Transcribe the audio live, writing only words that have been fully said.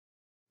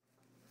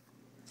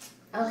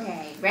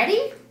Okay,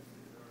 ready?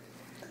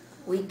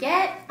 We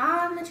get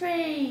on the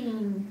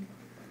train.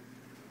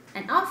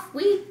 And off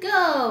we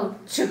go.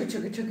 Chugga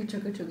chugga chugga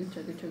chugga chugga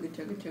chugga chugga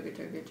chugga chugga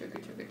chugga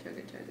chugga chugga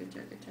chugga chugga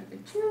chugga chugga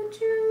choo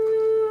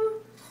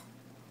choo.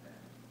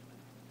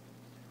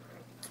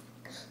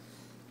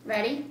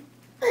 Ready?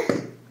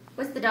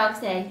 What's the dog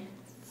say?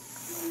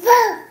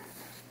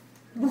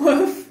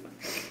 Woof.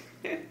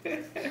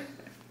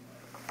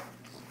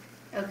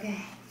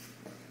 Okay.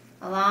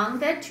 Along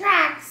the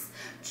tracks.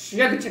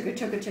 Chugga chugga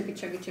chugga chugga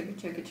chugga chugga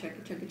chugga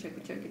chugga chugga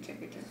chugga chugga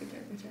chugga chugga chugga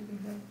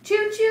chugga.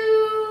 Choo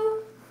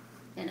choo.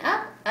 And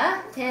up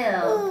a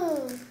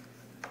hill.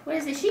 What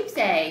does the sheep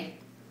say?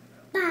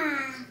 Bah.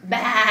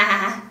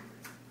 Bah.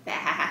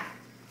 Bah.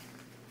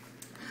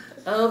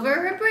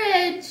 Over a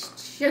bridge.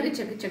 Chugga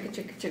chugga chugga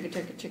chugga chugga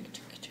chugga chugga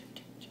chugga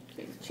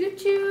chugga. Choo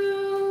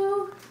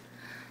choo.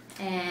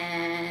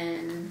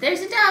 And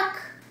there's a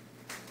duck.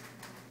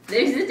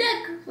 There's the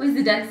duck. What does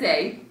the duck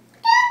say?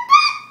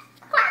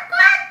 Quack,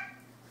 quack.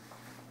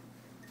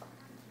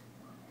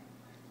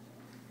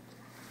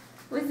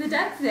 What does the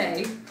duck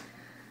say?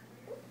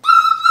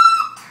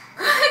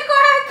 Quack,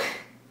 quack.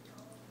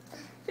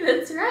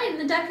 That's right, and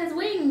the duck has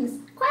wings.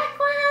 Quack,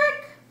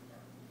 quack.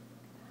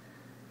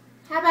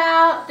 How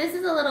about, this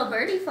is a little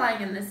birdie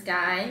flying in the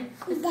sky.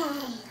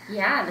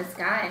 Yeah, the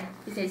sky.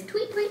 He says,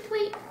 tweet, tweet,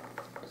 tweet.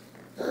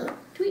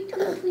 Tweet,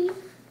 tweet, tweet.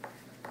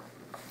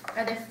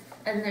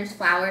 And there's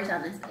flowers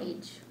on this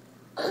page.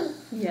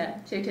 Yeah,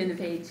 show turn the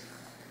page.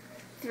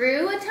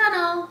 Through a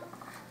tunnel.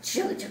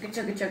 Chugga chugga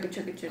chugga chugga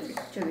chugga chugga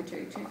chugga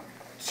chugga chugga.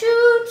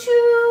 Choo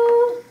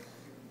choo.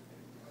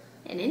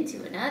 And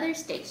into another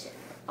station.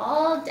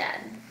 All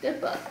done. Good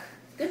book.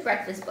 Good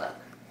breakfast book.